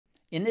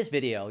In this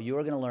video, you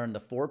are going to learn the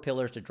 4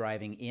 pillars to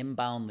driving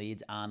inbound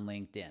leads on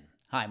LinkedIn.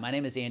 Hi, my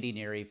name is Andy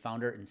Neary,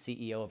 founder and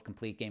CEO of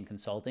Complete Game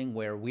Consulting,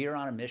 where we are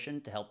on a mission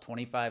to help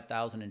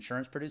 25,000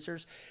 insurance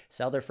producers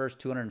sell their first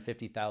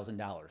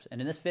 $250,000. And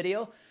in this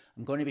video,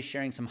 I'm going to be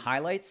sharing some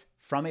highlights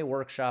from a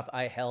workshop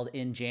I held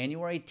in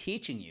January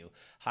teaching you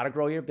how to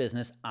grow your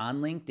business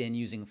on LinkedIn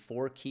using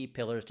 4 key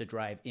pillars to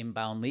drive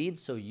inbound leads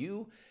so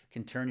you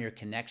can turn your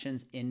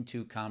connections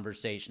into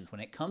conversations. When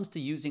it comes to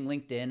using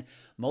LinkedIn,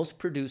 most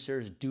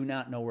producers do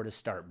not know where to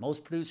start.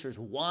 Most producers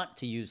want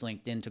to use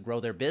LinkedIn to grow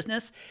their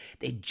business.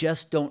 They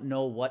just don't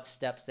know what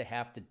steps they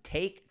have to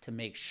take to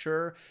make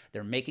sure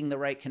they're making the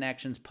right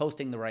connections,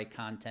 posting the right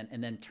content,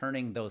 and then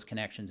turning those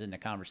connections into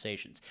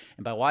conversations.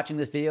 And by watching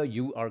this video,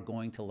 you are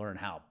going to learn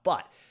how.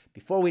 But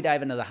before we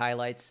dive into the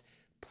highlights,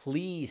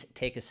 please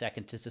take a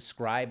second to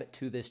subscribe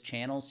to this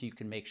channel so you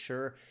can make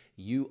sure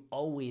you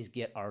always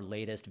get our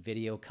latest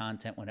video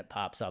content when it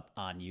pops up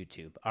on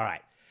YouTube. All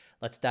right,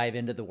 let's dive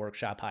into the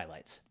workshop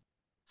highlights.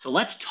 So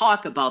let's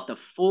talk about the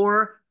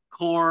 4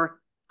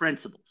 core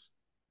principles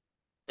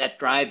that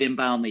drive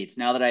inbound leads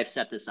now that I've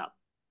set this up.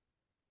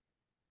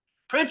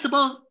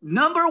 Principle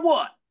number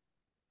 1,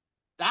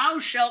 thou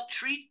shalt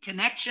treat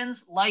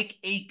connections like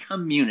a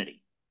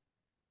community.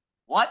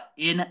 What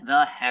in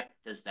the heck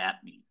does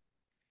that mean?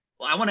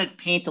 Well, I want to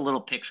paint a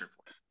little picture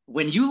for you.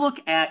 When you look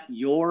at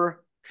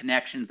your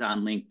connections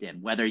on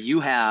LinkedIn, whether you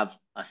have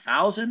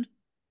 1,000,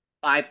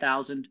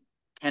 5,000,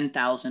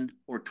 10,000,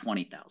 or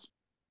 20,000,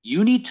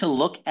 you need to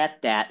look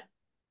at that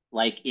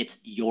like it's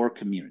your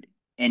community.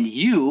 And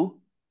you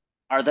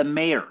are the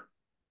mayor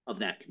of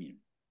that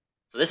community.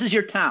 So this is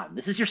your town.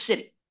 This is your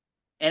city.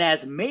 And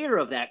as mayor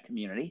of that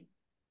community,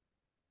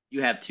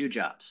 you have 2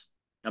 jobs.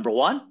 Number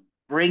 1,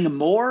 bring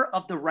more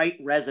of the right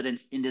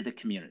residents into the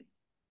community.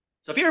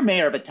 So if you're a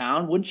mayor of a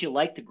town, wouldn't you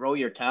like to grow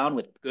your town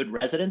with good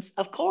residents?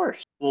 Of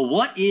course.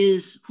 Well,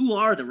 who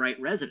are the right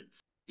residents?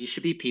 These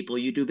should be people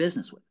you do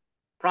business with,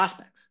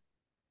 prospects.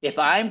 If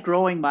I'm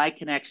growing my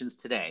connections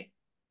today,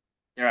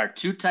 there are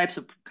 2 types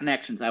of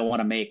connections I want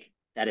to make,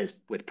 that is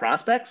with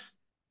prospects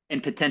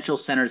and potential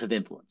centers of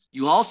influence.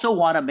 You also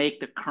want to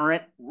make the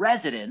current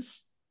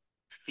residents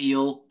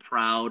feel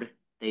proud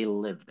they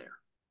live there.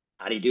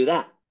 How do you do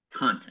that?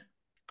 Content.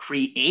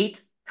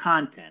 Create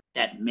content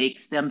that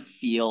makes them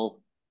feel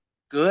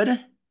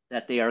good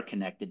that they are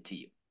connected to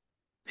you.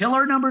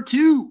 Pillar number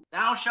 2,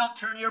 thou shalt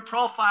turn your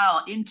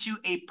profile into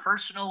a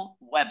personal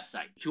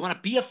website. If you want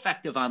to be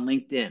effective on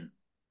LinkedIn,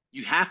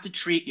 you have to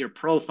treat your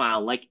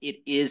profile like it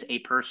is a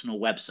personal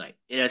website.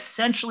 It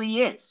essentially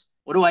is.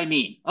 What do I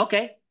mean?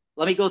 Okay,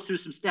 let me go through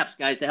some steps,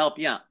 guys, to help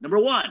you out. Number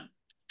 1,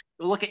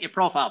 go look at your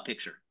profile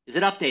picture. Is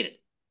it updated?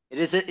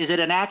 Is it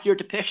an accurate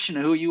depiction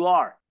of who you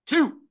are?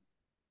 2,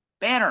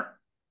 banner.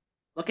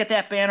 Look at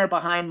that banner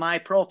behind my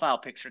profile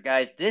picture,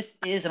 guys. This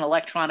is an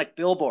electronic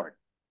billboard.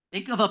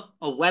 Think of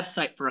a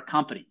website for a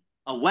company.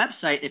 A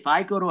website, if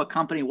I go to a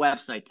company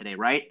website today,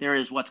 right, there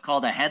is what's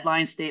called a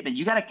headline statement.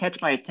 You got to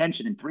catch my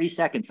attention in 3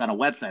 seconds on a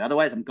website.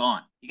 Otherwise, I'm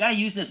gone. You got to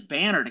use this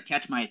banner to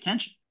catch my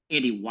attention.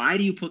 Andy, why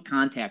do you put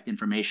contact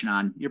information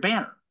on your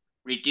banner?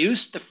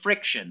 Reduce the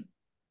friction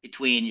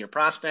between your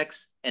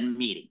prospects and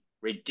meeting.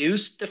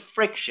 Reduce the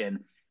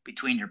friction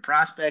between your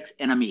prospects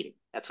and a meeting.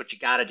 That's what you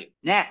got to do.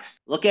 Next,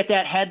 look at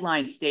that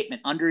headline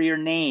statement under your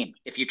name.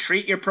 If you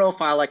treat your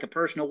profile like a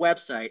personal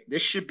website,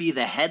 this should be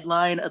the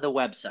headline of the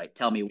website.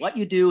 Tell me what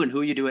you do and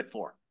who you do it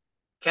for.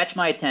 Catch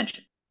my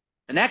attention.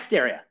 The next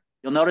area,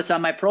 you'll notice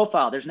on my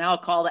profile, there's now a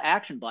call to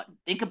action button.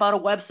 Think about a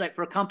website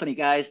for a company,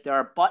 guys. There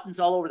are buttons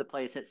all over the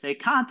place that say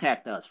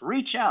contact us,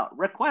 reach out,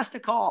 request a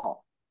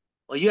call.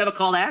 Well, you have a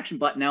call to action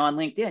button now on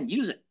LinkedIn.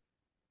 Use it.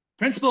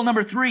 Principle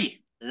number 3.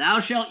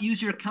 Thou shalt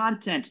use your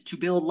content to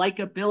build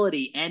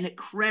likability and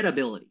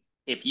credibility.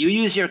 If you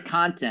use your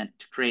content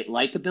to create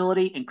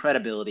likability and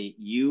credibility,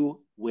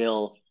 you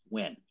will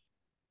win.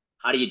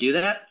 How do you do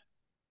that?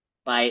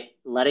 By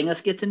letting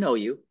us get to know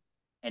you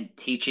and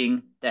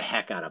teaching the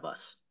heck out of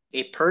us.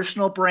 A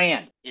personal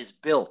brand is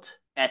built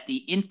at the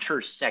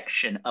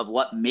intersection of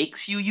what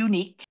makes you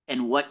unique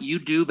and what you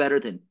do better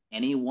than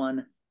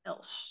anyone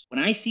else.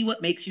 When I see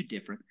what makes you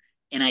different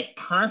and I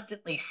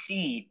constantly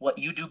see what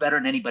you do better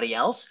than anybody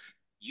else,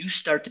 you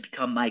start to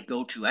become my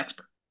go-to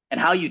expert. And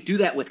how you do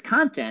that with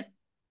content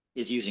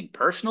is using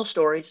personal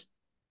stories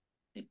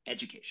and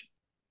education.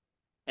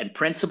 And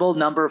principle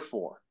number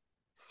 4,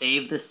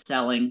 save the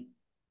selling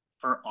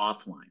for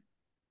offline.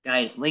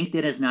 Guys,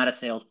 LinkedIn is not a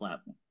sales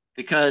platform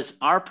because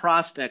our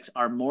prospects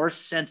are more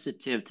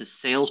sensitive to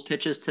sales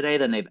pitches today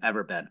than they've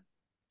ever been.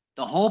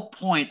 The whole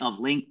point of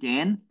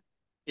LinkedIn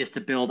is to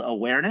build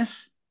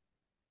awareness,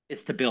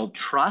 it's to build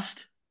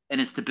trust,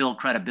 and it's to build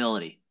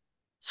credibility,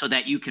 so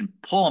that you can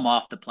pull them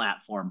off the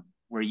platform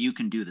where you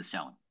can do the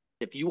selling.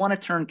 If you want to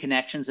turn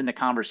connections into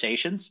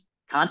conversations,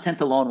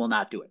 content alone will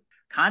not do it.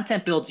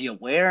 Content builds the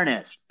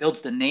awareness,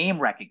 builds the name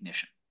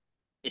recognition.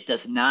 It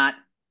does not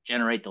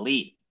generate the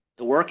lead.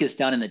 The work is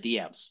done in the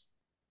DMs.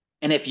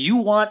 And if you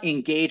want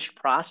engaged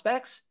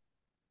prospects,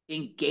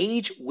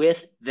 engage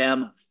with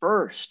them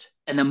first.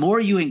 And the more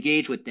you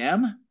engage with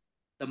them,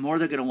 the more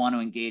they're going to want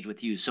to engage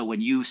with you. So when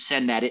you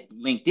send that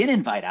LinkedIn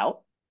invite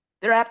out,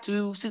 they're apt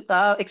to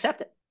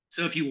accept it.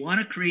 So if you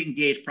want to create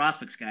engaged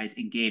prospects, guys,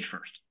 engage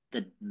first.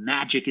 The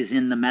magic is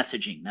in the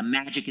messaging. The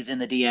magic is in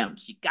the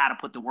DMs. You got to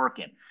put the work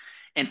in.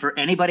 And for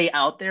anybody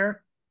out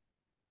there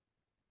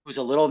who's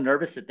a little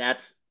nervous that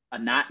that's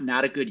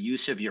not a good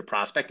use of your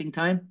prospecting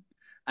time,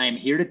 I am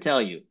here to tell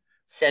you,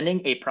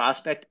 sending a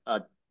prospect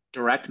a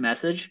direct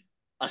message,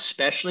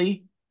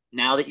 especially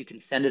now that you can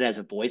send it as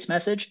a voice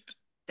message,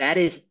 that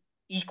is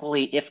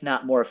equally, if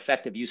not more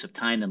effective use of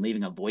time than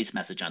leaving a voice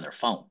message on their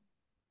phone.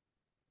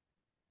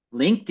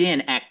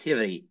 LinkedIn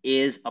activity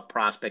is a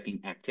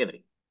prospecting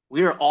activity.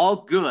 We are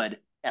all good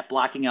at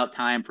blocking out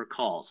time for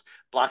calls,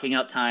 blocking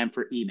out time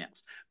for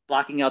emails,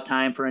 blocking out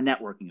time for a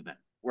networking event.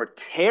 We're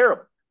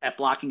terrible at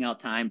blocking out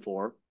time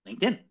for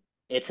LinkedIn.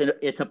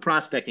 It's a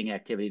prospecting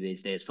activity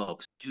these days,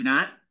 folks. Do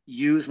not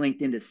use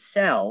LinkedIn to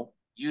sell.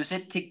 Use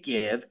it to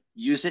give,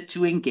 use it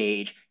to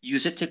engage,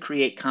 use it to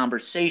create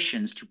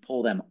conversations to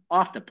pull them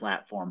off the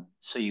platform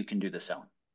so you can do the selling.